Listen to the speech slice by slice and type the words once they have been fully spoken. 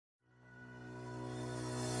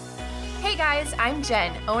guys, I'm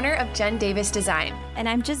Jen, owner of Jen Davis Design. And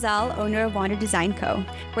I'm Giselle, owner of Wander Design Co.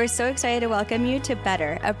 We're so excited to welcome you to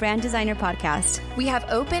Better, a brand designer podcast. We have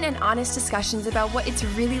open and honest discussions about what it's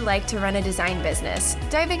really like to run a design business,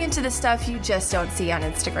 diving into the stuff you just don't see on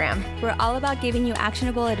Instagram. We're all about giving you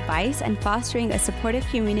actionable advice and fostering a supportive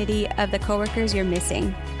community of the coworkers you're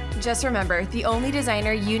missing. Just remember, the only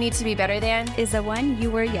designer you need to be better than is the one you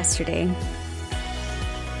were yesterday.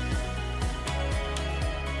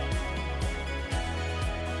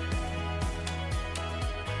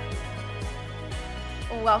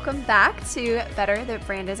 Welcome back to Better, the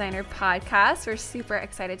Brand Designer Podcast. We're super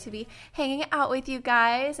excited to be hanging out with you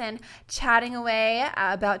guys and chatting away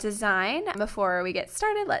about design. Before we get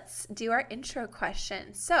started, let's do our intro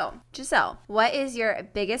question. So, Giselle, what is your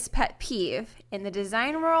biggest pet peeve in the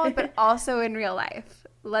design world, but also in real life?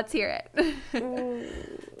 Let's hear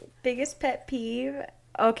it. Biggest pet peeve?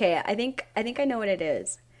 Okay, I think I know what it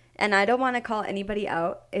is. And I don't want to call anybody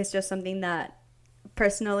out. It's just something that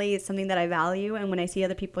personally it's something that I value, and when I see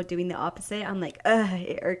other people doing the opposite, I'm like,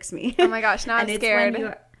 it irks me. Oh my gosh, now I'm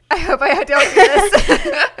scared. I hope I don't do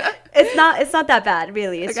this. It's not that bad,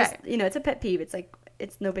 really. It's just, it's a pet peeve. It's like,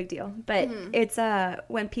 it's no big deal. But it's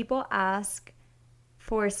when people ask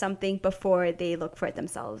for something before they look for it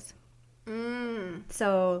themselves.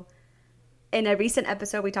 So in a recent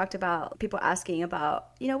episode, we talked about people asking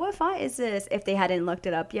about, what font is this, if they hadn't looked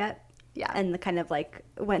it up yet. Yeah. And kind of like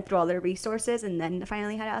went through all their resources and then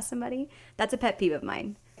finally had to ask somebody. That's a pet peeve of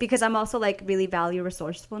mine, because I'm also like really value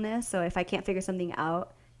resourcefulness. So if I can't figure something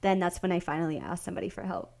out, then that's when I finally ask somebody for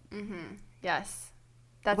help. Yes.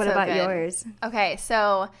 That's what so about good. yours? Okay.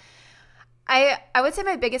 So I would say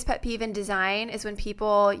my biggest pet peeve in design is when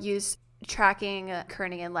people use tracking,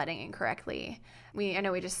 kerning, and leading incorrectly. I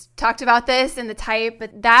know we just talked about this in the type,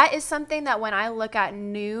 but that is something that when I look at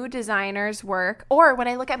new designers' work, or when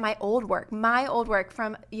I look at my old work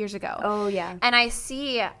from years ago. Oh, yeah. And I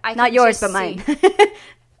see, not yours, but mine.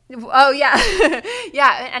 Oh, yeah.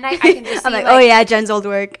 Yeah. And I can just see, I'm like, oh, yeah, Jen's old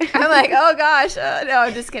work. I'm like, oh, gosh. No,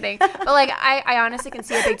 I'm just kidding. But, like, I honestly can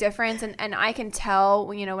see a big difference. And I can tell,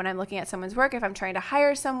 when I'm looking at someone's work, if I'm trying to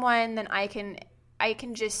hire someone, then I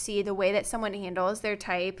can just see the way that someone handles their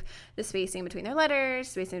type, the spacing between their letters,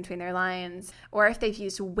 spacing between their lines, or if they've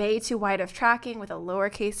used way too wide of tracking with a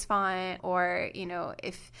lowercase font, or,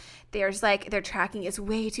 if there's like their tracking is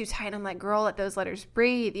way too tight. I'm like, girl, let those letters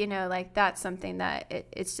breathe. Like that's something that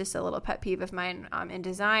it's just a little pet peeve of mine in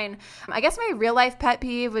design. I guess my real life pet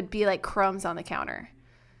peeve would be like crumbs on the counter.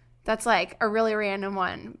 That's like a really random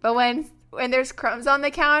one. But when there's crumbs on the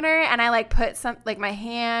counter and I like put some like my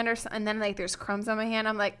hand and then like there's crumbs on my hand,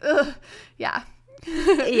 I'm like, ugh, yeah.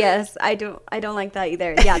 Yes, I don't like that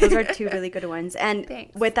either. Yeah, those are two really good ones. And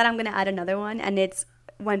Thanks. With that, I'm going to add another one, and it's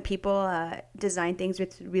when people design things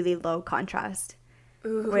with really low contrast.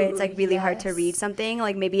 Ooh, where it's like really hard to read something.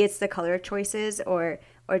 Like maybe it's the color choices or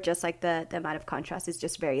just like the amount of contrast is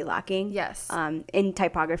just very lacking. Yes. In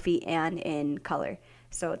typography and in color.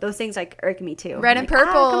 So those things like irk me too. Red and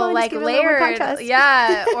purple, like layered.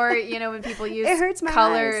 Yeah. Or, when people use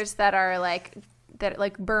colors that are like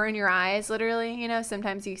burn your eyes, literally,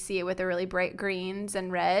 sometimes you see it with the really bright greens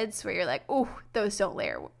and reds where you're like, ooh, those don't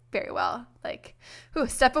layer very well. Like, ooh,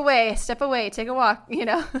 step away, take a walk,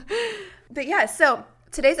 But yeah, so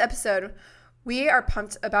today's episode, we are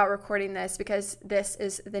pumped about recording this because this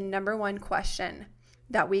is the number one question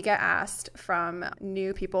that we get asked from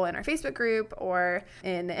new people in our Facebook group or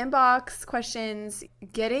in the inbox questions.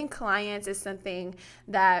 Getting clients is something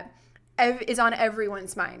that is on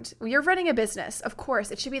everyone's mind. You're running a business. Of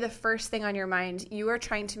course, it should be the first thing on your mind. You are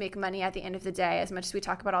trying to make money at the end of the day. As much as we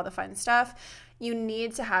talk about all the fun stuff, you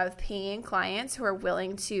need to have paying clients who are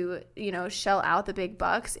willing to, shell out the big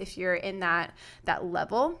bucks if you're in that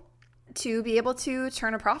level, to be able to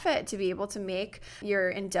turn a profit, to be able to make your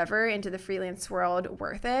endeavor into the freelance world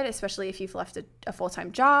worth it, especially if you've left a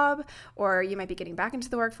full-time job, or you might be getting back into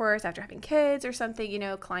the workforce after having kids or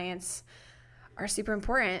something. Clients are super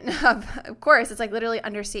important. Of course, it's like literally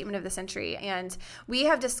understatement of the century. And we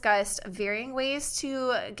have discussed varying ways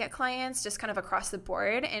to get clients just kind of across the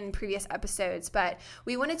board in previous episodes, but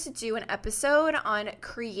we wanted to do an episode on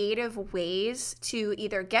creative ways to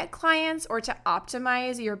either get clients or to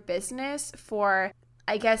optimize your business for,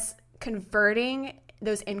 I guess, converting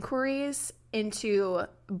those inquiries into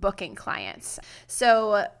booking clients.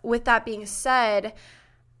 So with that being said,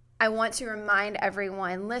 I want to remind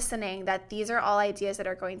everyone listening that these are all ideas that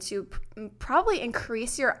are going to probably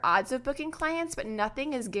increase your odds of booking clients, but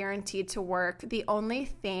nothing is guaranteed to work. The only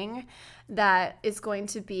thing that is going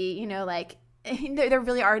to be, there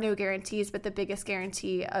really are no guarantees, but the biggest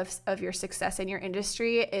guarantee of your success in your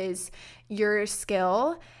industry is your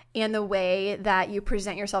skill and the way that you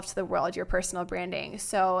present yourself to the world, your personal branding.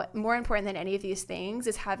 So more important than any of these things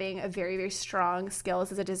is having a very, very strong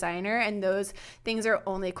skills as a designer. And those things are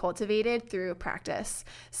only cultivated through practice.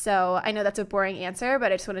 So I know that's a boring answer,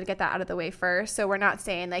 but I just wanted to get that out of the way first. So we're not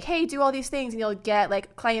saying like, hey, do all these things and you'll get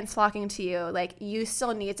like clients flocking to you. Like you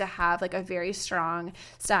still need to have like a very strong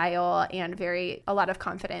style and a lot of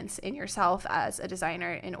confidence in yourself as a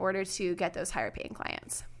designer in order to get those higher paying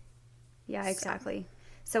clients. Yeah, exactly.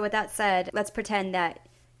 So with that said, let's pretend that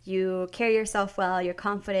you carry yourself well, you're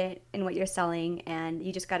confident in what you're selling, and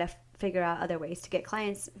you just got to figure out other ways to get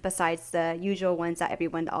clients besides the usual ones that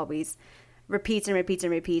everyone always repeats and repeats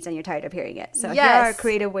and repeats, and you're tired of hearing it. So here are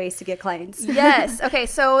creative ways to get clients. Yes. Okay.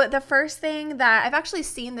 So the first thing that I've actually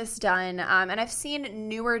seen this done, and I've seen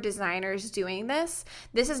newer designers doing this.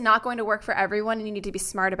 This is not going to work for everyone, and you need to be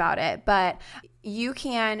smart about it. But you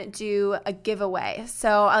can do a giveaway.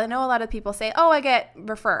 So I know a lot of people say, oh, I get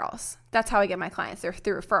referrals. That's how I get my clients. They're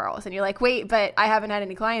through referrals. And you're like, wait, but I haven't had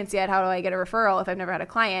any clients yet. How do I get a referral if I've never had a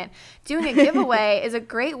client? Doing a giveaway is a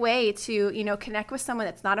great way to, connect with someone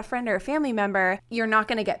that's not a friend or a family member. You're not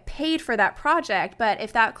going to get paid for that project. But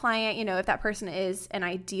if that client, if that person is an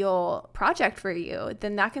ideal project for you,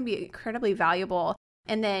 then that can be incredibly valuable.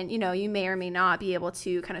 And then, you may or may not be able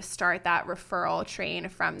to kind of start that referral train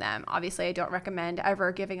from them. Obviously, I don't recommend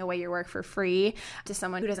ever giving away your work for free to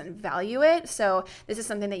someone who doesn't value it. So this is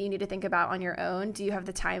something that you need to think about on your own. Do you have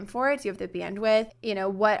the time for it? Do you have the bandwidth?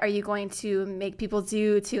 What are you going to make people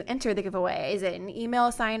do to enter the giveaway? Is it an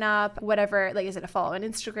email sign up? Whatever, like, is it a follow on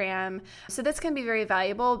Instagram? So this can be very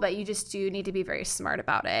valuable, but you just do need to be very smart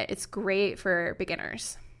about it. It's great for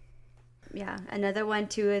beginners. Yeah. Another one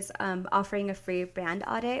too is offering a free brand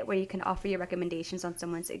audit where you can offer your recommendations on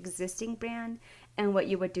someone's existing brand and what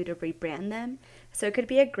you would do to rebrand them. So it could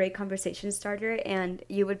be a great conversation starter, and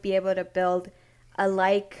you would be able to build a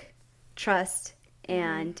like, trust,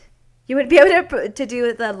 and you would be able to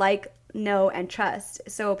do the like, know, and trust.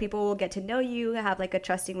 So people will get to know you, have like a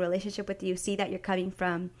trusting relationship with you, see that you're coming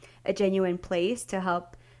from a genuine place to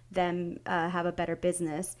help them have a better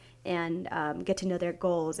business, and get to know their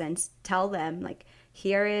goals and tell them like,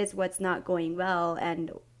 here is what's not going well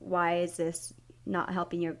and why is this not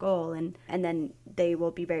helping your goal, and then they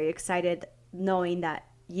will be very excited knowing that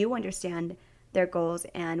you understand their goals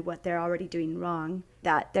and what they're already doing wrong,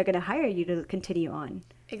 that they're going to hire you to continue on.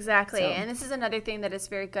 Exactly. So. And this is another thing that is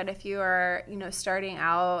very good if you are, starting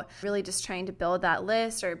out, really just trying to build that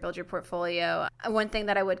list or build your portfolio. One thing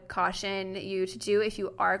that I would caution you to do if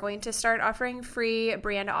you are going to start offering free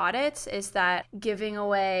brand audits is that giving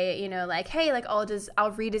away, like, hey, like I'll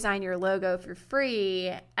redesign your logo for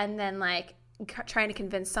free, and then like trying to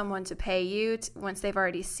convince someone to pay you once they've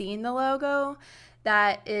already seen the logo.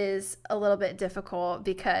 That is a little bit difficult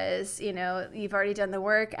because, you've already done the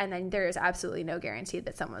work, and then there is absolutely no guarantee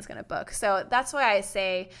that someone's going to book. So that's why I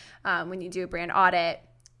say when you do a brand audit,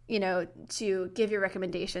 to give your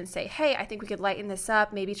recommendations, say, hey, I think we could lighten this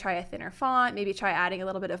up, maybe try a thinner font, maybe try adding a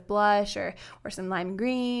little bit of blush or some lime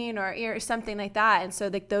green or something like that. And so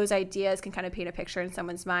like those ideas can kind of paint a picture in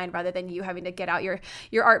someone's mind rather than you having to get out your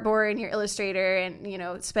artboard and your Illustrator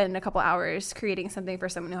and, spend a couple hours creating something for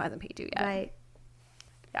someone who hasn't paid you yet. Right.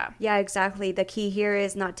 Yeah, exactly. The key here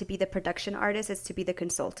is not to be the production artist, it's to be the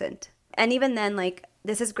consultant. And even then, like,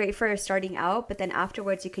 this is great for starting out, but then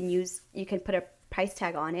afterwards you can put a price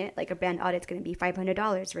tag on it. Like a brand audit's going to be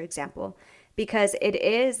 $500, for example, because it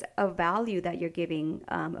is a value that you're giving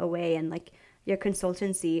away, and like your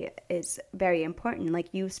consultancy is very important.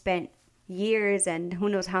 Like you spent years and who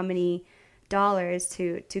knows how many dollars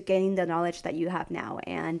to gain the knowledge that you have now,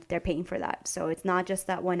 and they're paying for that. So it's not just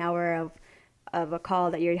that 1 hour of a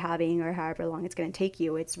call that you're having or however long it's going to take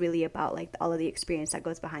you. It's really about like all of the experience that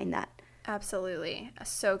goes behind that. Absolutely.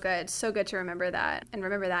 So good to remember that, and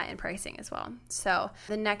remember that in pricing as well. So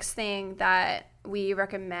the next thing that we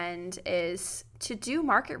recommend is to do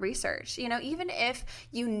market research. Even if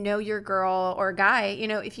you know your girl or guy,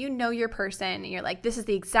 if you know your person and you're like, this is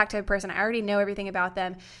the exact type of person, I already know everything about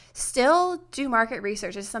them, still do market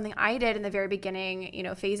research. This is something I did in the very beginning,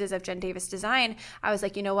 phases of Jen Davis Design. I was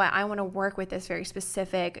like, you know what, I want to work with this very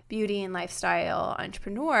specific beauty and lifestyle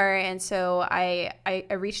entrepreneur. And so I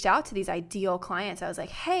reached out to these ideal clients. I was like,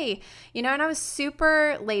 hey, and I was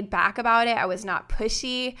super laid back about it. I was not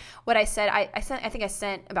pushy. What I said, I think I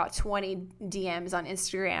sent about 20 DMs on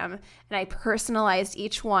Instagram, and I personalized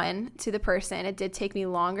each one to the person. It did take me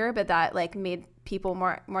longer, but that like made people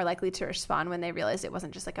more likely to respond when they realized it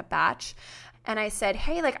wasn't just like a batch. and I said,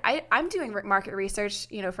 hey, like I'm doing market research,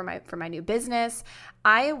 you know, for my new business.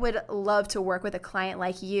 I would love to work with a client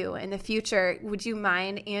like you in the future. Would you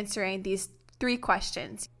mind answering these 3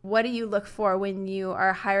 questions? What do you look for when you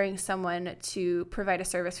are hiring someone to provide a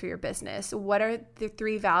service for your business? What are the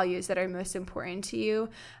 3 values that are most important to you,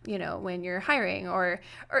 you know, when you're hiring or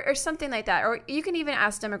something like that? Or you can even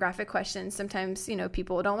ask demographic questions. Sometimes, you know,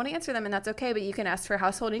 people don't want to answer them, and that's okay, but you can ask for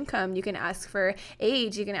household income. You can ask for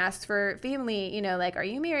age. You can ask for family, you know, like, are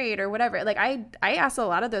you married or whatever? Like I asked a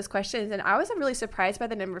lot of those questions, and I was really surprised by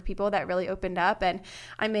the number of people that really opened up. And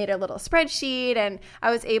I made a little spreadsheet, and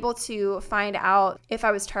I was able to find out if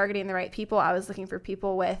I was targeting the right people. I was looking for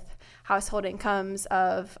people with household incomes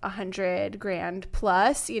of $100,000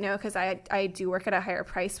 plus, you know, because I do work at a higher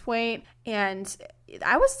price point. And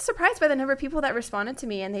I was surprised by the number of people that responded to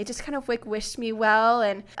me, and they just kind of like wished me well.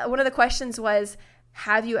 And one of the questions was,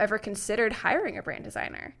 have you ever considered hiring a brand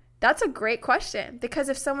designer? That's a great question, because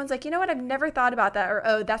if someone's like, you know what, I've never thought about that, or,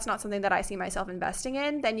 oh, that's not something that I see myself investing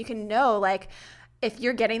in, then you can know, like, if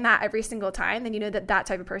you're getting that every single time, then you know that that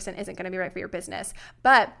type of person isn't going to be right for your business.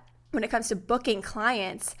 But when it comes to booking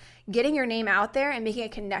clients, getting your name out there and making a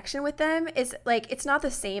connection with them is like, it's not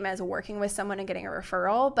the same as working with someone and getting a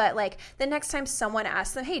referral. But like the next time someone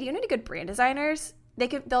asks them, hey, do you know any good brand designers?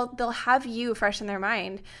 They'll have you fresh in their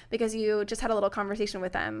mind because you just had a little conversation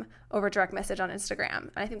with them over direct message on Instagram.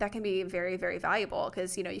 And I think that can be very, very valuable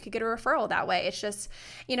because, you know, you could get a referral that way. It's just,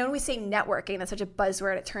 you know, when we say networking, that's such a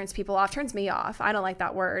buzzword. It turns people off, turns me off. I don't like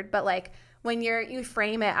that word. But like when you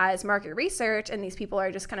frame it as market research and these people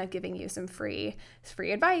are just kind of giving you some free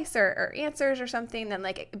advice or answers or something, then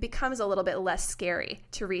like it becomes a little bit less scary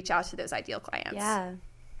to reach out to those ideal clients.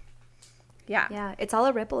 Yeah, it's all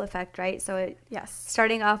a ripple effect, right? So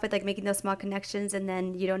starting off with like making those small connections, and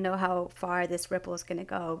then you don't know how far this ripple is going to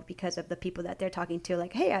go because of the people that they're talking to.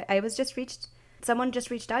 Like, hey, someone just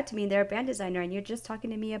reached out to me, and they're a brand designer, and you're just talking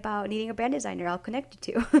to me about needing a brand designer. I'll connect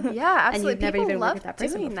you to. Yeah, absolutely. And you've never people even love worked with that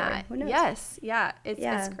person doing before. that. Who knows? Yes, yeah,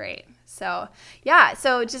 it's great. So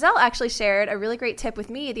so Giselle actually shared a really great tip with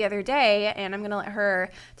me the other day, and I'm going to let her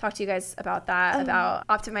talk to you guys about that, about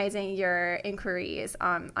optimizing your inquiries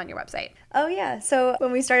on your website. Oh, yeah. So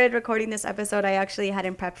when we started recording this episode, I actually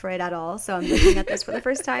hadn't prepped for it at all. So I'm looking at this for the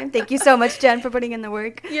first time. Thank you so much, Jen, for putting in the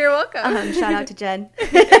work. You're welcome. Shout out to Jen.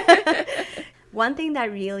 One thing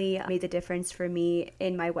that really made the difference for me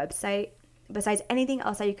in my website, besides anything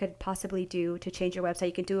else that you could possibly do to change your website,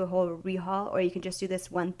 you can do a whole rehaul, or you can just do this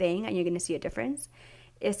one thing and you're going to see a difference,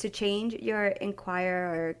 is to change your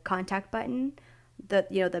inquire or contact button,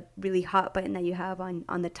 the really hot button that you have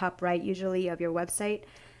on the top right usually of your website.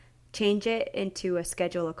 Change it into a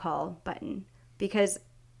schedule a call button, because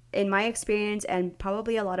in my experience, and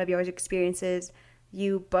probably a lot of yours experiences,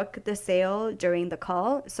 you book the sale during the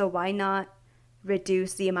call. So why not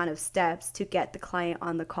reduce the amount of steps to get the client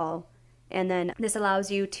on the call? And then this allows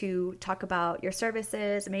you to talk about your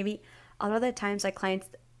services. Maybe a lot of the times, like, clients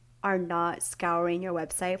are not scouring your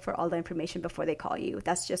website for all the information before they call you.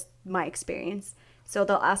 That's just my experience. So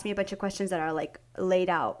they'll ask me a bunch of questions that are like laid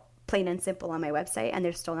out plain and simple on my website, and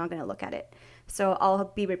they're still not going to look at it. So I'll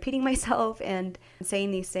be repeating myself and saying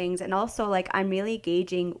these things. And also, like, I'm really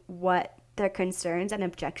gauging what their concerns and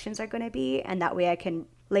objections are going to be. And that way I can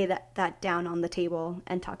lay that down on the table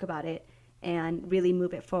and talk about it and really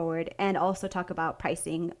move it forward, and also talk about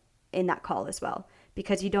pricing in that call as well.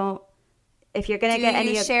 Because if you're going to get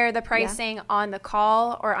any... Do you share the pricing on the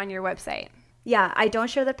call or on your website? Yeah, I don't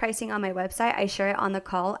share the pricing on my website. I share it on the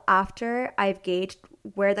call after I've gauged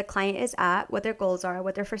where the client is at, what their goals are,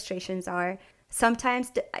 what their frustrations are.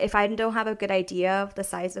 Sometimes if I don't have a good idea of the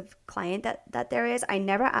size of client that there is, I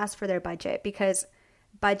never ask for their budget, because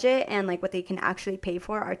budget and like what they can actually pay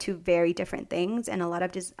for are two very different things. And a lot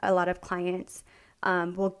of clients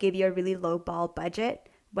will give you a really low ball budget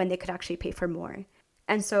when they could actually pay for more.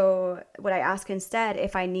 And so what I ask instead,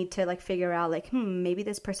 if I need to like figure out like, maybe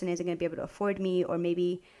this person isn't going to be able to afford me, or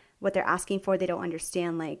maybe what they're asking for, they don't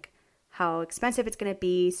understand like how expensive it's going to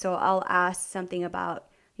be. So I'll ask something about,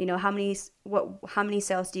 how many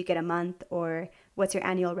sales do you get a month, or what's your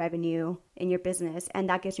annual revenue in your business? And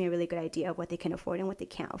that gives me a really good idea of what they can afford and what they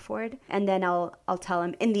can't afford. And then I'll tell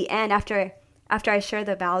them in the end, after I share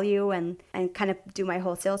the value and kind of do my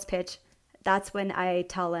whole sales pitch, that's when I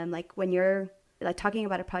tell them, like, when you're like talking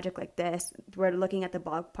about a project like this, we're looking at the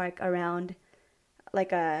ballpark around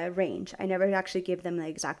like a range. I never actually give them the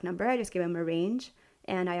exact number. I just give them a range.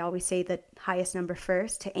 And I always say the highest number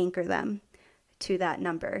first to anchor them to that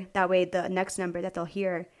number. That way the next number that they'll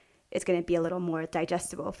hear is going to be a little more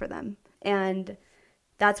digestible for them. And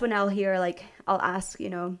that's when I'll ask,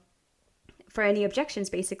 for any objections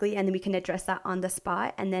basically, and then we can address that on the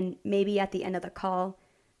spot. And then maybe at the end of the call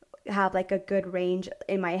have like a good range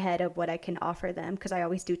in my head of what I can offer them, because I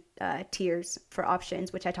always do tiers for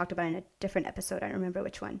options, which I talked about in a different episode. I don't remember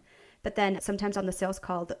which one. But then sometimes on the sales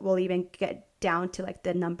call, we'll even get down to like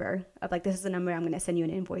the number of like, this is the number I'm going to send you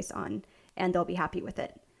an invoice on, and they'll be happy with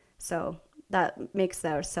it. So that makes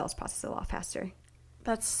the sales process a lot faster.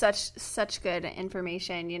 That's such good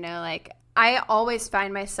information. You know, like I always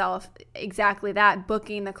find myself exactly that,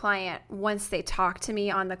 booking the client once they talk to me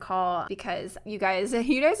on the call, because you guys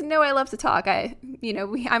know I love to talk.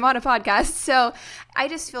 I'm on a podcast, so I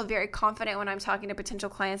just feel very confident when I'm talking to potential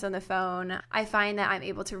clients on the phone. I find that I'm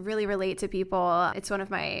able to really relate to people. It's one of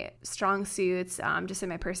my strong suits, just in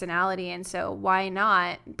my personality, and so why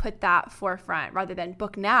not put that forefront rather than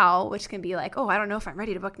book now, which can be like, oh, I don't know if I'm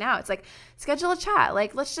ready to book now. It's like, schedule a chat,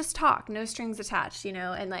 like let's just talk, no strings attached,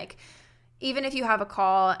 and like, even if you have a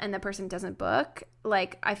call and the person doesn't book,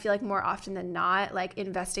 like I feel like more often than not, like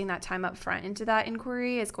investing that time up front into that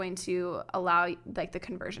inquiry is going to allow like the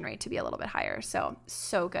conversion rate to be a little bit higher. So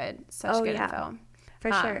good. Such good info.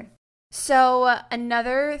 For sure. So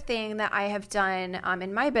another thing that I have done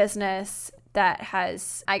in my business that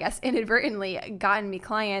has, I guess, inadvertently gotten me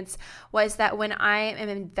clients was that when I am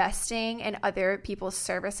investing in other people's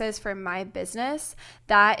services for my business,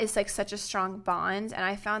 that is like such a strong bond. And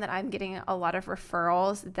I found that I'm getting a lot of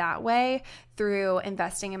referrals that way through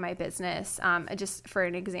investing in my business. Just for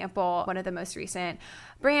an example, one of the most recent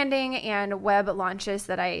branding and web launches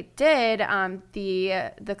that I did,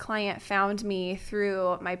 the client found me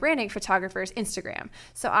through my branding photographer's Instagram.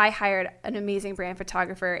 So I hired an amazing brand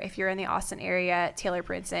photographer. If you're in the Austin area, Taylor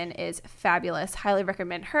Brinson is fabulous. Highly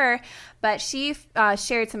recommend her. But she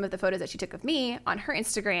shared some of the photos that she took of me on her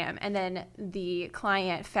Instagram, and then the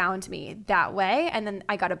client found me that way, and then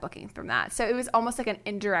I got a booking from that. So it was almost like an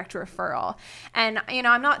indirect referral. And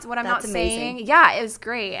I'm not saying, yeah, it was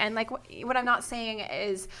great. And like what I'm not saying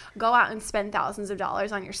is go out and spend thousands of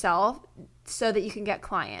dollars on yourself so that you can get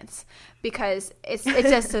clients, because it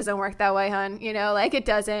just doesn't work that way, hon. Like it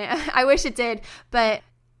doesn't. I wish it did, but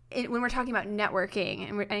when we're talking about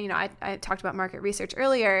networking, and I talked about market research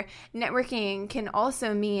earlier, networking can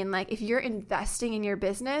also mean like if you're investing in your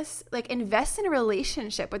business, like invest in a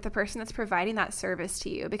relationship with the person that's providing that service to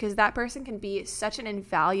you, because that person can be such an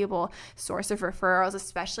invaluable source of referrals,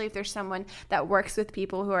 especially if there's someone that works with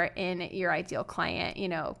people who are in your ideal client,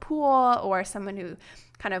 pool, or someone who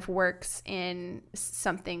kind of works in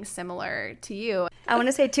something similar to you. I want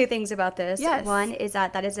to say two things about this. Yes. One is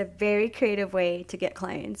that is a very creative way to get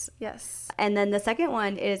clients. Yes. And then the second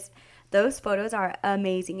one is those photos are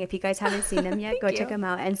amazing. If you guys haven't seen them yet, go check them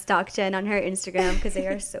out and stalk Jen on her Instagram, because they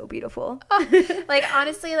are so beautiful. Like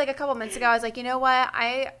honestly, like a couple months ago, I was like, you know what?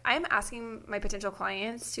 I'm asking my potential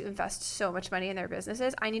clients to invest so much money in their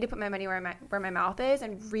businesses. I need to put my money where my mouth is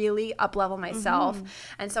and really up level myself. Mm-hmm.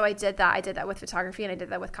 And so I did that. I did that with photography, and I did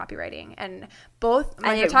that with copywriting. And both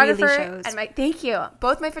my photographer and thank you.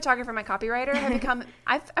 Both my photographer and my copywriter have become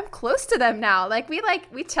I'm close to them now. Like we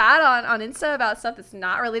chat on Insta about stuff that's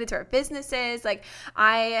not related to our businesses. Like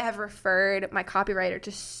I have referred my copywriter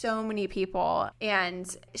to so many people,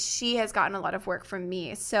 and she has gotten a lot of work from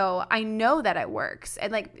me. So I know that it works.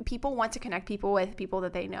 And like people want to connect people with people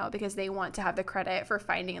that they know, because they want to have the credit for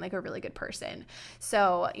finding like a really good person.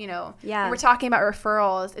 So, when we're talking about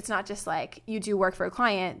referrals, it's not just like you do work for a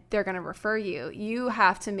client, they're going to refer you. You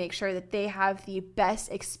have to make sure that they have the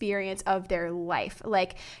best experience of their life.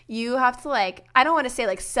 Like you have to I don't want to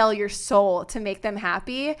say sell your soul to make them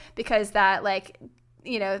happy, because that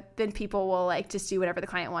then people will just do whatever the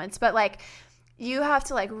client wants. But you have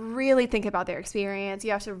to really think about their experience.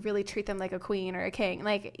 You have to really treat them like a queen or a king,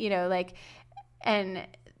 and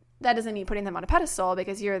that doesn't mean putting them on a pedestal,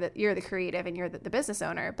 because you're the creative and you're the business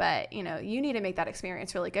owner. But you need to make that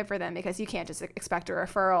experience really good for them, because you can't just expect a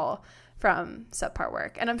referral from subpar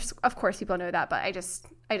work. And of course people know that, but I just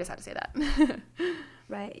had to say that.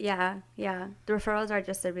 Right. Yeah. The referrals are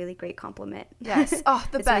just a really great compliment. Yes. Oh,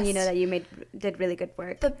 the it's best. when that did really good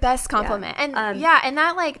work. The best compliment. Yeah. And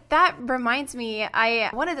and that reminds me, I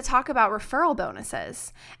wanted to talk about referral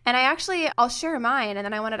bonuses. And I'll share mine, and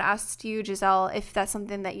then I wanted to ask you, Giselle, if that's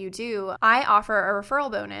something that you do. I offer a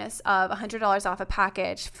referral bonus of $100 off a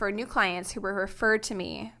package for new clients who were referred to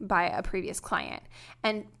me by a previous client.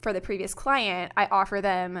 And for the previous client, I offer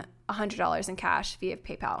them $100 in cash via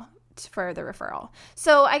PayPal for the referral.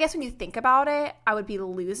 So I guess when you think about it, I would be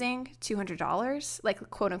losing $200,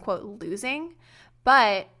 quote unquote losing,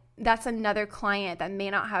 but that's another client that may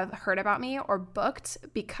not have heard about me or booked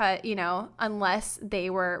because, unless they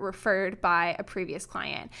were referred by a previous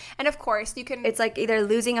client. And of course you can, it's like either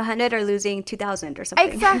losing 100 or losing 2,000 or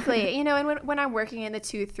something. Exactly. And when I'm working in the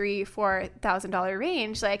 $2,000, $3,000, $4,000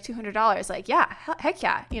 range, like $200, like, yeah, heck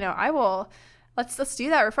yeah. I will, let's do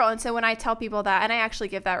that referral. And so when I tell people that, and I actually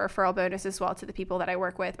give that referral bonus as well to the people that I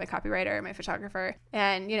work with, my copywriter, my photographer,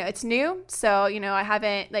 and, it's new. So, I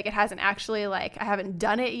haven't, like, it hasn't actually, like, I haven't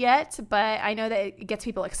done it yet, but I know that it gets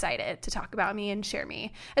people excited to talk about me and share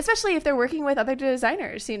me, especially if they're working with other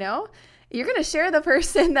designers, you're going to share the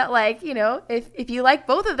person that, like, if you like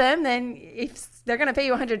both of them, then if they're going to pay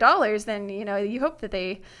you $100, then, you hope that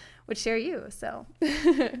they would share you. So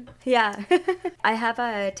yeah. I have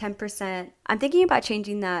a 10%. I'm thinking about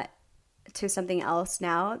changing that to something else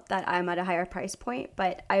now that I'm at a higher price point,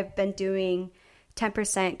 but I've been doing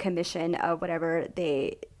 10% commission of whatever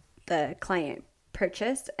the client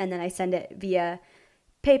purchased, and then I send it via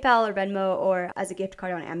PayPal or Venmo or as a gift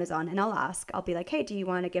card on Amazon. And I'll be like, hey, do you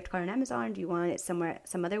want a gift card on Amazon? Do you want it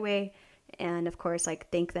some other way? And of course, like,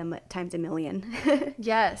 thank them times a million.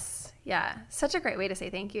 Yes. Yeah. Such a great way to say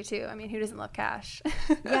thank you too. I mean, who doesn't love cash?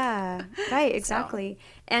 Yeah, right. Exactly. So.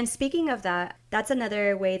 And speaking of that, that's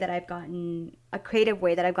another way that a creative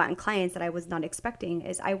way that I've gotten clients that I was not expecting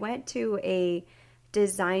is I went to a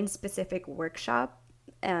design specific workshop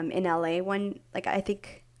in LA I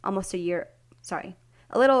think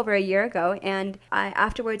a little over a year ago. And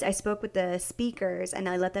afterwards, I spoke with the speakers and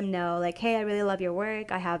I let them know, like, hey, I really love your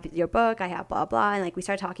work. I have your book. I have blah, blah. And, like, we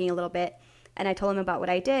started talking a little bit. And I told them about what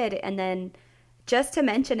I did. And then just to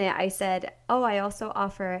mention it, I said, oh, I also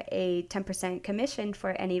offer a 10% commission for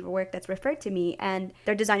any work that's referred to me. And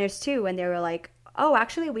they're designers too. And they were like, oh,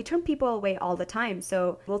 actually, we turn people away all the time.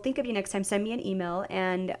 So we'll think of you next time. Send me an email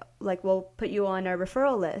and, like, we'll put you on our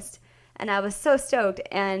referral list. And I was so stoked,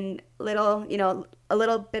 and a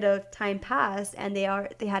little bit of time passed, and they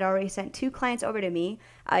had already sent 2 clients over to me.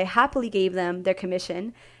 I happily gave them their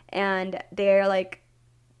commission, and they're like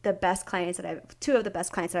two of the best clients that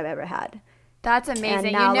I've ever had. That's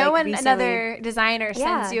amazing. Now, when recently, another designer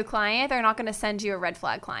sends you a client, they're not going to send you a red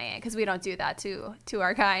flag client, because we don't do that to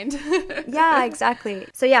our kind. Yeah, exactly.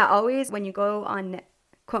 So yeah, always when you go on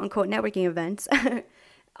quote unquote networking events,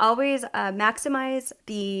 always maximize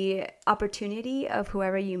the opportunity of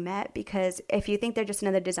whoever you met, because if you think they're just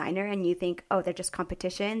another designer and you think, oh, they're just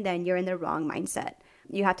competition, then you're in the wrong mindset.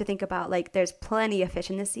 You have to think about, like, there's plenty of fish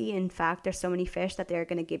in the sea. In fact, there's so many fish that they're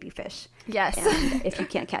going to give you fish. Yes. And if you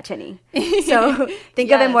can't catch any. So think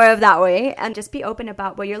of it more of that way, and just be open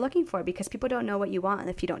about what you're looking for, because people don't know what you want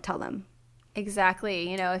if you don't tell them.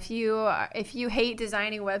 Exactly. If you hate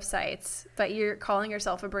designing websites, but you're calling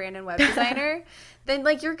yourself a brand and web designer, then,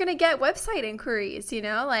 like, you're going to get website inquiries,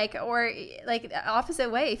 or like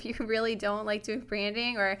opposite way. If you really don't like doing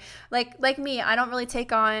branding, or like me, I don't really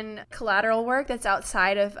take on collateral work that's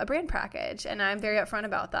outside of a brand package. And I'm very upfront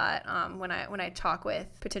about that when I talk with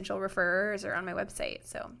potential referrers or on my website.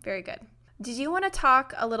 So very good. Did you want to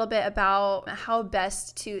talk a little bit about how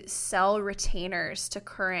best to sell retainers to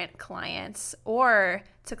current clients or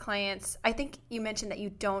to clients? I think you mentioned that you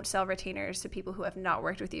don't sell retainers to people who have not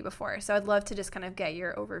worked with you before. So I'd love to just kind of get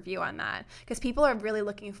your overview on that, because people are really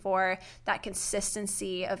looking for that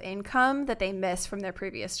consistency of income that they miss from their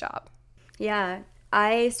previous job. Yeah,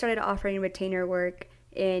 I started offering retainer work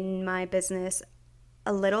in my business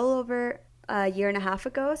a little over a year and a half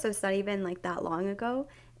ago. So it's not even like that long ago.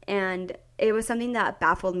 And it was something that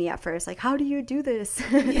baffled me at first, like, how do you do this?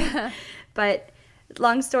 Yeah. But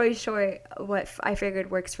long story short, what I figured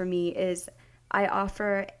works for me is I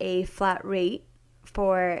offer a flat rate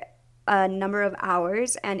for a number of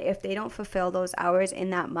hours, and if they don't fulfill those hours in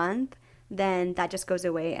that month, then that just goes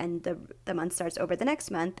away and the month starts over the next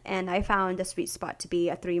month. And I found the sweet spot to be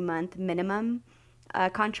a 3-month minimum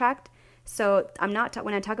contract. So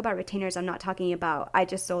when I talk about retainers, I'm not talking about I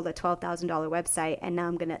just sold a $12,000 website and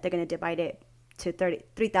now they're gonna divide it to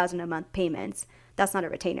 $3,000 a month payments. That's not a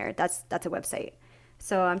retainer. That's a website.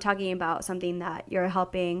 So I'm talking about something that you're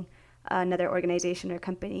helping another organization or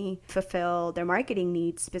company fulfill their marketing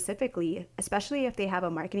needs specifically, especially if they have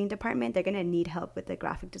a marketing department, they're gonna need help with the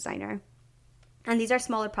graphic designer. And these are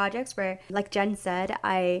smaller projects where, like Jen said,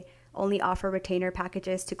 I only offer retainer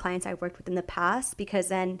packages to clients I've worked with in the past, because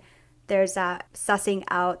then there's that sussing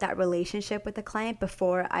out that relationship with the client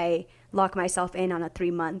before I lock myself in on a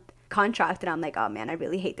 3-month contract and I'm like, oh man, I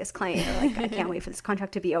really hate this client, or like, I can't wait for this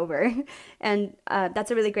contract to be over. And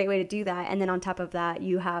that's a really great way to do that. And then on top of that,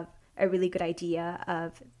 you have a really good idea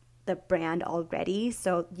of the brand already,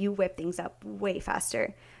 so you whip things up way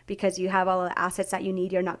faster because you have all the assets that you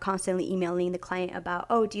need. You're not constantly emailing the client about,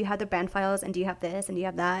 oh, do you have the brand files, and do you have this, and do you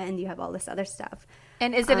have that, and do you have all this other stuff.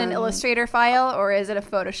 And is it an Illustrator file or is it a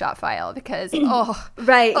Photoshop file? Because,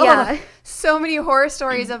 so many horror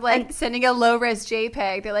stories of like sending a low-res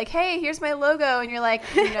JPEG. They're like, hey, here's my logo. And you're like,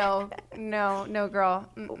 no, girl.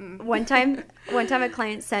 Mm-mm. One time a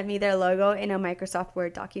client sent me their logo in a Microsoft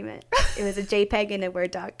Word document. It was a JPEG in a Word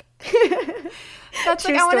doc. That's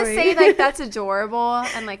like, I want to say like that's adorable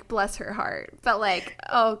and like bless her heart, but like,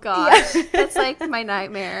 oh gosh, that's like my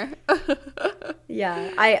nightmare.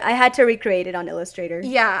 Yeah, I had to recreate it on Illustrator.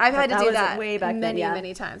 Yeah, I've had to do that way back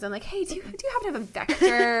many times. I'm like, hey, do you happen to have a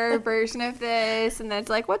vector version of this? And then it's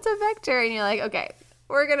like, what's a vector? And you're like, okay,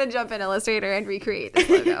 we're gonna jump in Illustrator and recreate this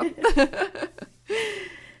logo.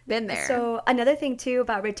 Been there. So another thing too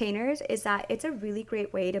about retainers is that it's a really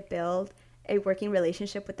great way to build a working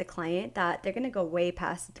relationship with the client, that they're going to go way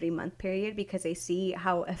past the 3-month period because they see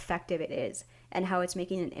how effective it is and how it's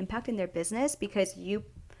making an impact in their business, because you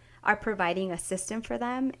are providing a system for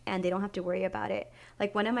them and they don't have to worry about it.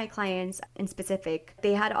 Like one of my clients in specific,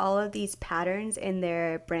 they had all of these patterns in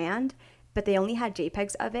their brand, but they only had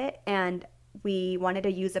JPEGs of it, and we wanted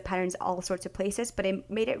to use the patterns all sorts of places, but it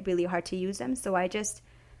made it really hard to use them. So I just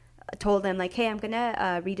told them like, hey, I'm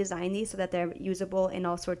gonna redesign these so that they're usable in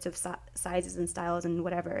all sorts of sizes and styles and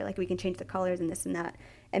whatever. Like we can change the colors and this and that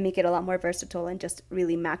and make it a lot more versatile and just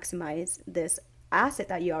really maximize this asset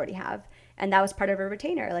that you already have. And that was part of a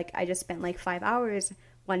retainer. Like I just spent like 5 hours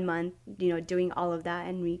 1 month, doing all of that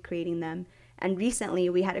and recreating them. And recently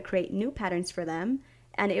we had to create new patterns for them.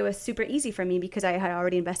 And it was super easy for me because I had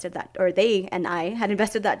already invested that, or they and I had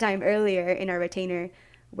invested that time earlier in our retainer,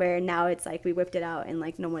 where now it's like we whipped it out in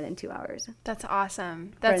like no more than 2 hours. That's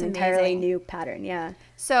awesome. That's an entirely new pattern. Yeah.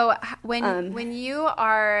 So when you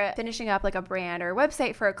are finishing up like a brand or a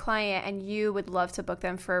website for a client and you would love to book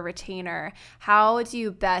them for a retainer, how do you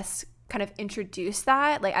best kind of introduce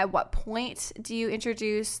that? Like at what point do you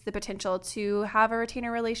introduce the potential to have a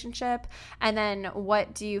retainer relationship? And then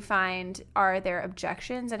what do you find are their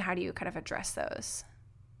objections and how do you kind of address those?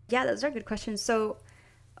 Yeah, those are good questions. So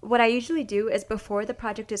what I usually do is before the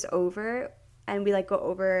project is over and we like go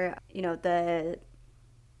over, the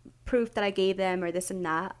proof that I gave them or this and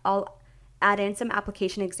that, I'll add in some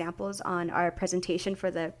application examples on our presentation for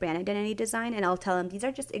the brand identity design. And I'll tell them these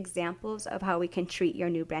are just examples of how we can treat your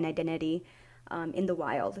new brand identity in the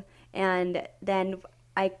wild. And then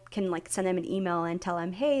I can like send them an email and tell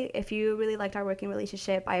them, hey, if you really liked our working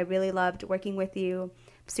relationship, I really loved working with you. I'm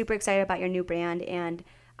super excited about your new brand. And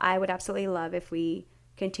I would absolutely love if we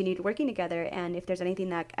continued working together, and if there's anything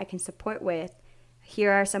that I can support with,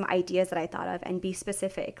 here are some ideas that I thought of, and be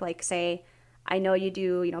specific. Like say, I know you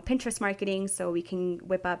do, Pinterest marketing, so we can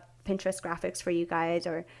whip up Pinterest graphics for you guys,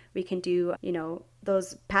 or we can do,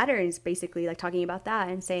 those patterns, basically like talking about that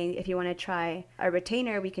and saying, if you want to try a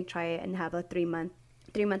retainer, we can try it and have a 3-month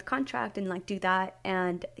contract and like do that.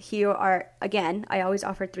 And here are, again, I always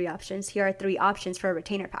offer 3 options. Here are 3 options for a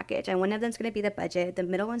retainer package, and one of them's going to be the budget, the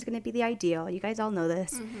middle one's going to be the ideal, you guys all know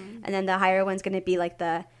this, and then the higher one's going to be like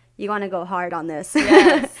you want to go hard on this.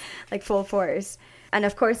 Yes. Like full force. And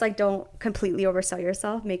of course, like don't completely oversell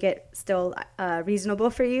yourself, make it still reasonable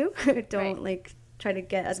for you. Don't like try to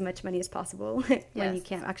get as much money as possible when you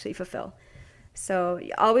can't actually fulfill. So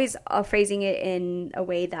always phrasing it in a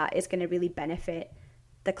way that is going to really benefit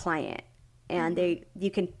the client, and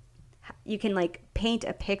you can like paint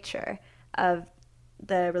a picture of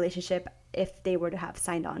the relationship if they were to have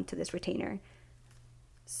signed on to this retainer.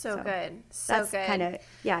 So good. That's kind of,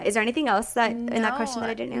 Is there anything else in that question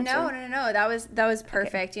that I didn't answer? No. That was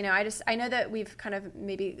perfect. Okay. I know that we've kind of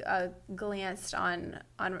maybe glanced on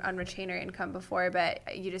retainer income before, but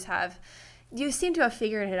you seem to have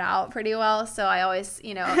figured it out pretty well. So I always,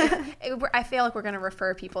 I feel like we're going to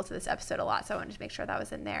refer people to this episode a lot. So I wanted to make sure that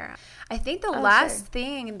was in there. I think the last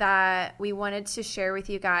thing that we wanted to share with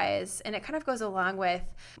you guys, and it kind of goes along with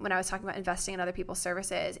when I was talking about investing in other people's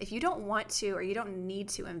services, if you don't want to or you don't need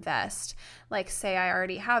to invest, like say I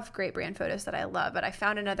already have great brand photos that I love, but I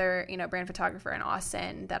found another, brand photographer in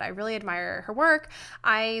Austin that I really admire her work,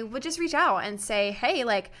 I would just reach out and say, hey,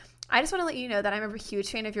 like, I just want to let you know that I'm a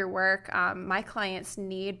huge fan of your work. My clients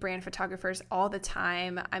need brand photographers all the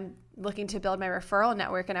time. I'm looking to build my referral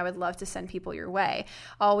network and I would love to send people your way.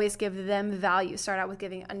 Always give them value. Start out with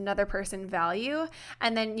giving another person value.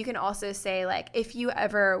 And then you can also say, like, if you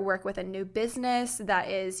ever work with a new business that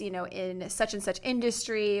is, in such and such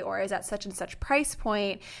industry or is at such and such price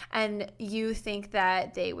point, and you think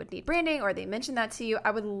that they would need branding or they mentioned that to you,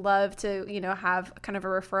 I would love to, have kind of a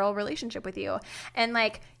referral relationship with you. And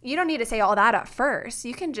like, you don't need to say all that at first.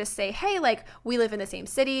 You can just say, hey, like, we live in the same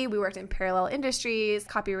city. We worked in parallel industries,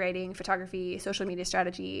 copywriting, photography, social media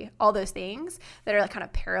strategy, all those things that are like kind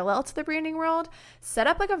of parallel to the branding world. Set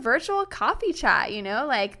up like a virtual coffee chat,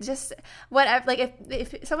 like just whatever. Like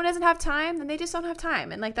if someone doesn't have time, then they just don't have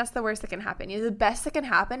time. And like, that's the worst that can happen. The best that can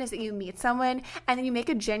happen is that you meet someone and then you make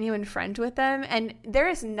a genuine friend with them. And there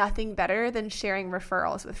is nothing better than sharing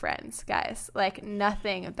referrals with friends, guys. Like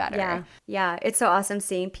nothing better. Yeah. It's so awesome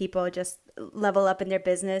seeing people just level up in their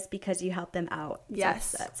business because you help them out.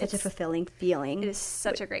 Yes. That's such a fulfilling feeling. It is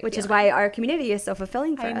such a great Which feeling. is why our community is so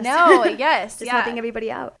fulfilling for us. I know. Yes. Just helping everybody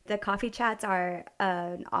out. The coffee chats are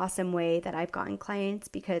an awesome way that I've gotten clients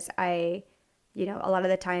because a lot of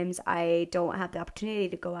the times I don't have the opportunity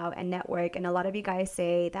to go out and network. And a lot of you guys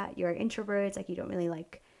say that you're introverts, like you don't really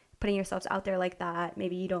like putting yourselves out there like that.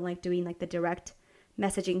 Maybe you don't like doing like the direct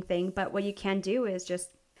messaging thing. But what you can do is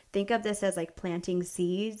just think of this as like planting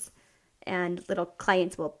seeds, and little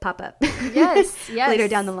clients will pop up. Yes. Later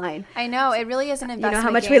down the line. I know. It really is an investment. You know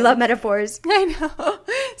how much we love metaphors. I know.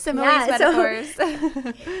 Similes,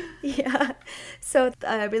 metaphors. Yeah. So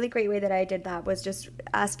a really great way that I did that was just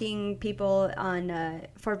asking people on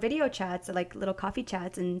for video chats, like little coffee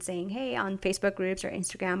chats, and saying, hey, on Facebook groups or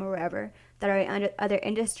Instagram or wherever that are in other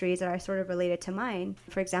industries that are sort of related to mine.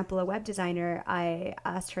 For example, a web designer, I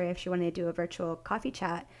asked her if she wanted to do a virtual coffee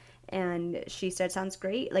chat. And she said, sounds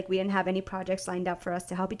great. Like, we didn't have any projects lined up for us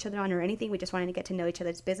to help each other on or anything. We just wanted to get to know each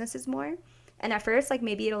other's businesses more. And at first, like,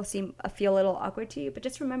 maybe it'll feel a little awkward to you. But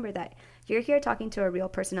just remember that you're here talking to a real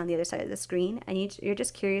person on the other side of the screen. And you're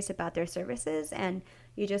just curious about their services. And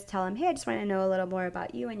you just tell them, hey, I just want to know a little more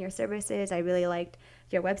about you and your services. I really liked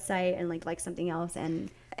your website and, like something else. And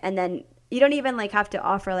then you don't even, like, have to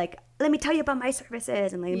offer, like, let me tell you about my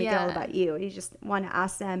services and like make it all about you. You just want to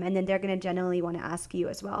ask them, and then they're going to genuinely want to ask you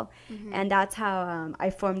as well. Mm-hmm. And that's how I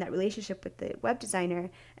formed that relationship with the web designer.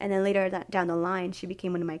 And then later down the line, she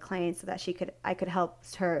became one of my clients so that I could help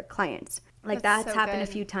her clients. Like that's so happened a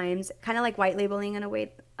few times. Kind of like white labeling in a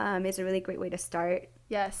way is a really great way to start.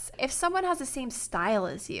 Yes. If someone has the same style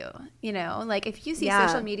as you, like if you see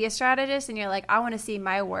social media strategists and you're like, I want to see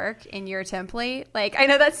my work in your template. Like, I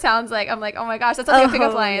know that sounds like, I'm like, oh my gosh, that's like a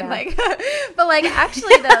pickup line. Yeah. Like, but like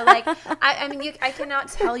actually though, like, I mean, I cannot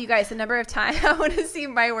tell you guys the number of times I want to see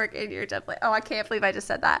my work in your template. Oh, I can't believe I just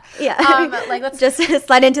said that. Yeah. Like let's just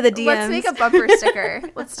slide into the DMs. Let's make a bumper sticker.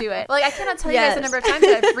 Let's do it. Like, I cannot tell you guys the number of times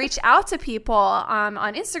that I've reached out to people on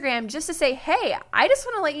Instagram just to say, hey, I just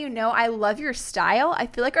want to let you know I love your style. I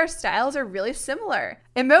feel like our styles are really similar.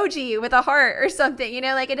 Emoji with a heart or something,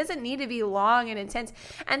 like it doesn't need to be long and intense.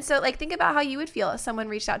 And so like think about how you would feel if someone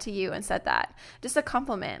reached out to you and said that. Just a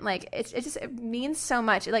compliment. Like it means so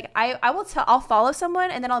much. Like I'll follow someone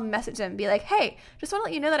and then I'll message them and be like, hey, just want to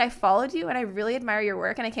let you know that I followed you and I really admire your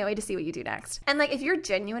work and I can't wait to see what you do next. And like if you're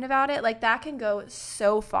genuine about it, like that can go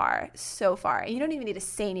so far. And you don't even need to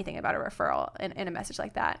say anything about a referral in a message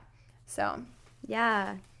like that. So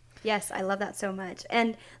yeah. Yes, I love that so much.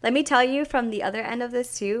 And let me tell you from the other end of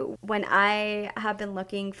this too, when I have been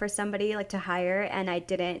looking for somebody like to hire and I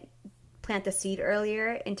didn't plant the seed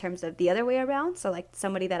earlier in terms of the other way around, so like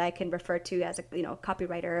somebody that I can refer to as a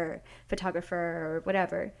copywriter or photographer or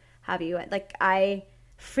whatever have you, like I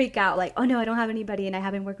freak out like, oh no, I don't have anybody and I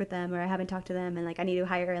haven't worked with them or I haven't talked to them and like I need to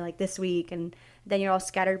hire like this week, and then you're all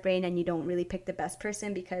scatterbrained and you don't really pick the best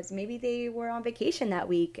person because maybe they were on vacation that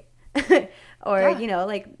week. Or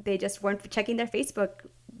like they just weren't checking their Facebook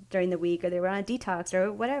during the week, or they were on a detox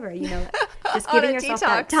or whatever, just giving yourself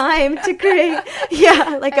that time to create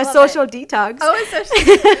like a social detox. Oh, a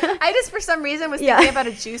social I just for some reason was thinking about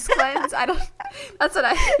a juice cleanse. That's what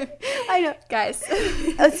I know, guys.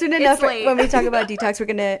 Soon enough when we talk about detox,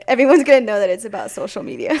 everyone's gonna know that it's about social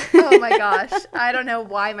media. Oh my gosh, I don't know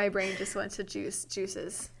why my brain just went to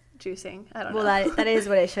juices. Juicing. I don't know. Well, that is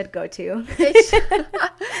what it should go to.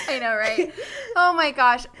 I know, right? Oh my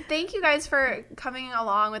gosh. Thank you guys for coming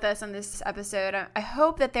along with us on this episode. I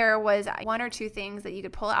hope that there was one or two things that you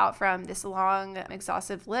could pull out from this long,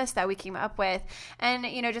 exhaustive list that we came up with. And,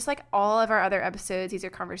 just like all of our other episodes, these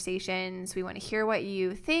are conversations. We want to hear what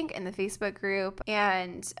you think in the Facebook group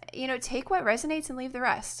and, take what resonates and leave the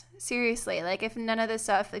rest. Seriously, like if none of this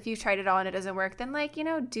stuff, if you tried it all and it doesn't work, then like,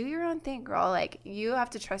 do your own thing, girl. Like you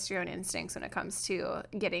have to trust your own instincts when it comes to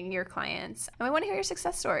getting your clients. And we want to hear your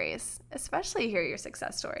success stories, especially hear your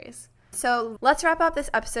success stories. So let's wrap up this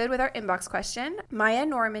episode with our inbox question. Maya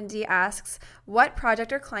Normandy asks, what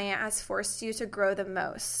project or client has forced you to grow the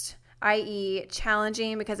most? I.e.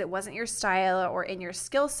 challenging because it wasn't your style or in your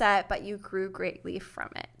skill set, but you grew greatly from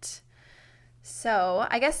it. So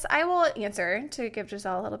I guess I will answer to give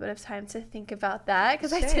Giselle a little bit of time to think about that,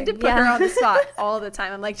 because I tend to put her on the spot all the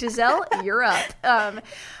time. I'm like, Giselle, you're up. But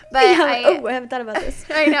I haven't thought about this.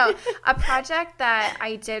 I know. A project that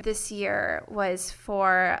I did this year was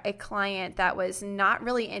for a client that was not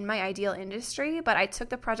really in my ideal industry, but I took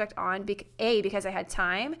the project on because I had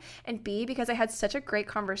time, and B, because I had such a great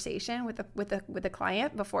conversation with the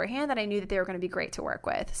client beforehand that I knew that they were going to be great to work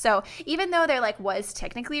with. So even though there was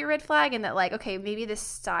technically a red flag and that okay, maybe this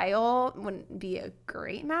style wouldn't be a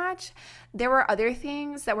great match, there were other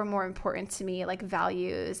things that were more important to me, like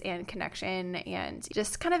values and connection and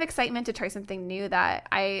just kind of excitement to try something new, that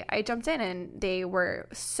I jumped in, and they were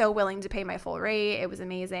so willing to pay my full rate. It was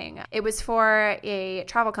amazing. It was for a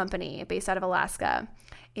travel company based out of Alaska.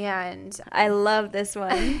 And I love this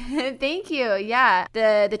one. Thank you. Yeah.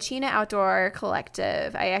 The Chena Outdoor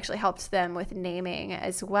Collective, I actually helped them with naming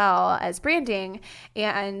as well as branding.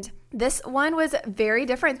 And this one was very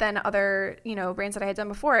different than other, brands that I had done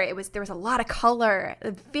before. There was a lot of color,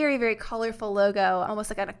 a very, very colorful logo, almost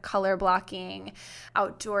like a color blocking,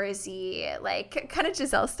 outdoorsy, kind of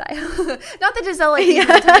Giselle style. Not that Giselle uses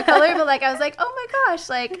a ton of color, but I was like, oh my gosh,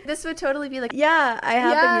 this would totally be yeah, I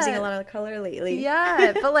have been using a lot of color lately.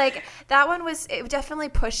 Yeah, but that one it definitely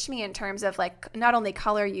pushed me in terms of not only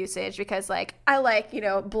color usage, because I like,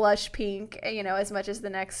 blush pink, as much as the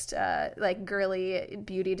next girly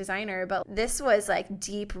beauty designer. But this was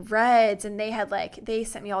deep reds, and they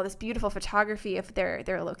sent me all this beautiful photography of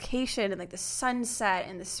their location, and the sunset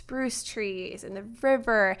and the spruce trees and the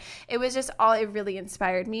river. It was just it really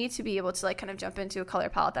inspired me to be able to kind of jump into a color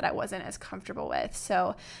palette that I wasn't as comfortable with.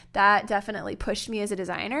 So that definitely pushed me as a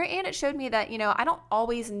designer, and it showed me that I don't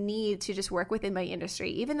always need to just work within my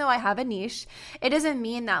industry. Even though I have a niche, it doesn't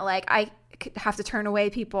mean that I have to turn away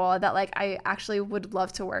people that I actually would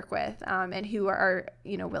love to work with, and who are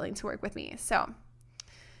willing to work with me. So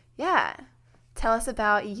yeah, tell us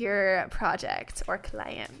about your project or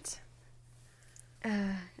client.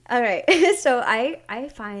 All right. So I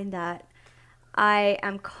find that I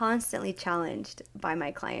am constantly challenged by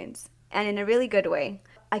my clients, and in a really good way.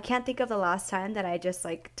 I can't think of the last time that I just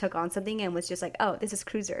took on something and was just oh, this is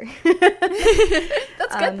cruiser.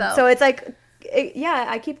 That's good though. So it's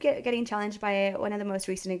I keep getting challenged by it. One of the most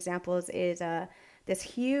recent examples is this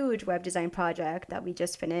huge web design project that we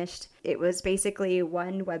just finished. It was basically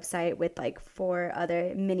one website with 4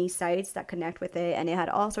 other mini sites that connect with it, and it had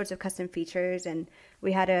all sorts of custom features, and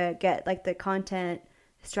we had to get the content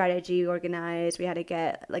strategy organized. We had to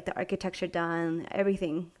get the architecture done,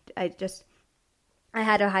 everything. I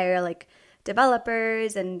had to hire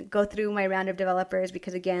developers and go through my round of developers,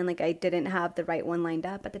 because again, I didn't have the right one lined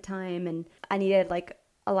up at the time, and I needed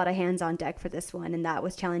a lot of hands on deck for this one, and that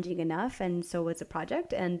was challenging enough, and so was the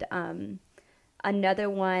project. And another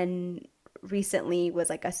one recently was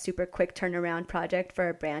a super quick turnaround project for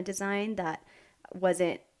a brand design that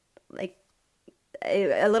wasn't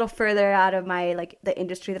a little further out of my the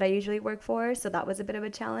industry that I usually work for, so that was a bit of a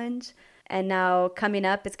challenge. And now coming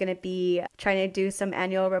up, it's going to be trying to do some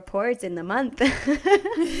annual reports in the month.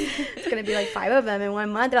 It's going to be 5 of them in 1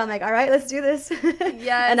 month. And I'm all right, let's do this.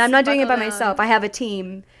 Yes, and I'm not doing it by myself. I have a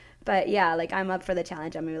team. But yeah, I'm up for the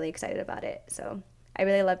challenge. I'm really excited about it. So I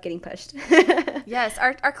really love getting pushed. Yes,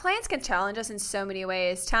 our clients can challenge us in so many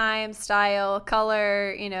ways. Time, style,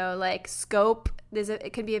 color, scope.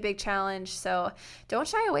 It can be a big challenge, so don't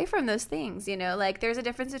shy away from those things. There's a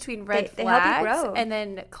difference between red flags and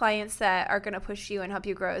then clients that are going to push you and help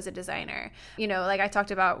you grow as a designer. I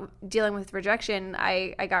talked about dealing with rejection.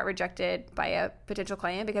 I got rejected by a potential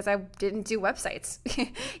client because I didn't do websites,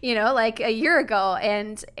 a year ago,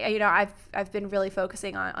 and I've been really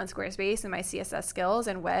focusing on Squarespace and my CSS skills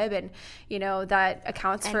and web, and that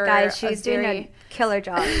accounts for. Guys, she's doing a killer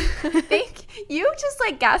job. Thank you. Just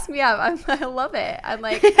gassed me up. I love it. I'm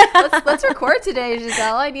let's record today,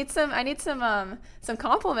 Giselle. I need some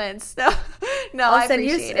compliments. No, I'll send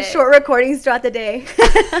you short recordings throughout the day.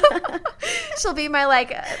 She'll be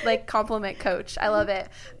my compliment coach. I love it.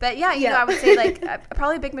 But yeah, I would say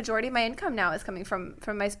probably a big majority of my income now is coming from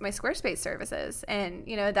my Squarespace services, and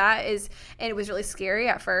that is, and it was really scary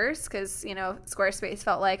at first because Squarespace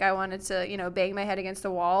felt like I wanted to bang my head against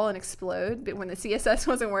the wall and explode, but when the CSS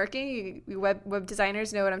wasn't working, web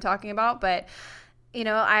designers know what I'm talking about. But you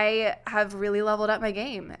know, I have really leveled up my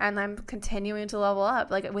game, and I'm continuing to level up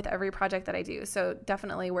like with every project that I do. So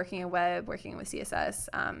definitely working in web, working with CSS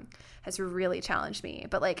has really challenged me,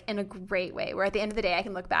 but like in a great way, where at the end of the day, I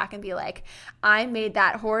can look back and be like, I made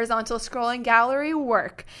that horizontal scrolling gallery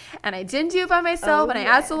work, and I didn't do it by myself, and I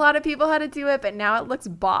asked a lot of people how to do it, but now it looks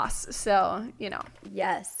boss. So, you know.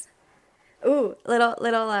 Yes. Ooh, little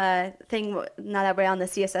thing now that we're on the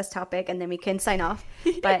CSS topic, and then we can sign off.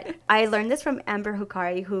 But I learned this from Amber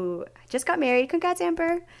Hukari, who just got married. Congrats,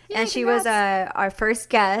 Amber. Yay, and she was our first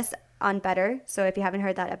guest on Better. So if you haven't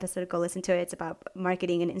heard that episode, go listen to it. It's about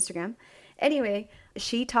marketing and Instagram. Anyway,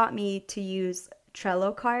 she taught me to use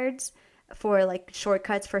Trello cards for like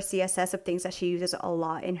shortcuts for CSS of things that she uses a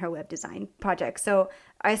lot in her web design projects. So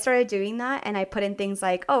I started doing that, and I put in things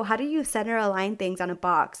like, oh, how do you center align things on a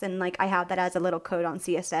box? And like I have that as a little code on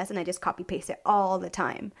CSS, and I just copy paste it all the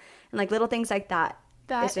time. And like little things like that.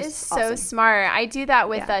 That is so awesome. Smart. I do that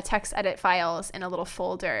with text edit files in a little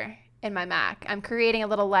folder in my Mac. I'm creating a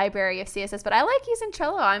little library of CSS, but I like using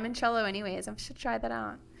Trello. I'm in Trello anyways. I should try that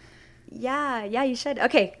out. Yeah, you should.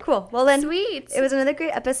 Okay, cool. Well then, sweet. It was another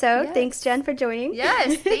great episode. Yes. Thanks, Jen, for joining.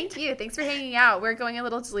 Yes, thank you. Thanks for hanging out. We're going a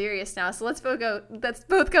little delirious now, so let's both go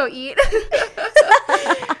eat.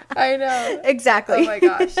 I know. Exactly. Oh my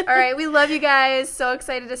gosh. All right, we love you guys. So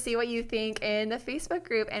excited to see what you think in the Facebook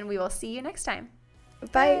group, and we will see you next time.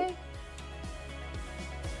 Bye.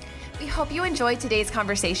 We hope you enjoyed today's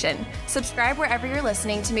conversation. Subscribe wherever you're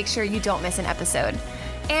listening to make sure you don't miss an episode.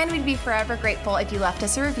 And we'd be forever grateful if you left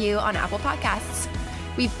us a review on Apple Podcasts.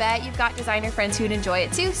 We bet you've got designer friends who'd enjoy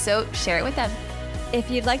it too, so share it with them. If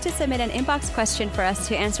you'd like to submit an inbox question for us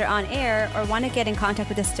to answer on air, or want to get in contact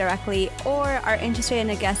with us directly, or are interested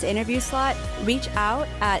in a guest interview slot, reach out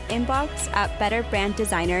at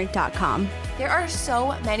inbox@betterbranddesigner.com. There are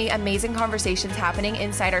so many amazing conversations happening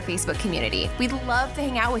inside our Facebook community. We'd love to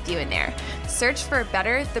hang out with you in there. Search for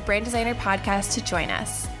Better, the Brand Designer Podcast to join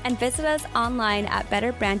us. And visit us online at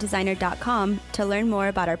betterbranddesigner.com to learn more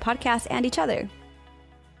about our podcast and each other.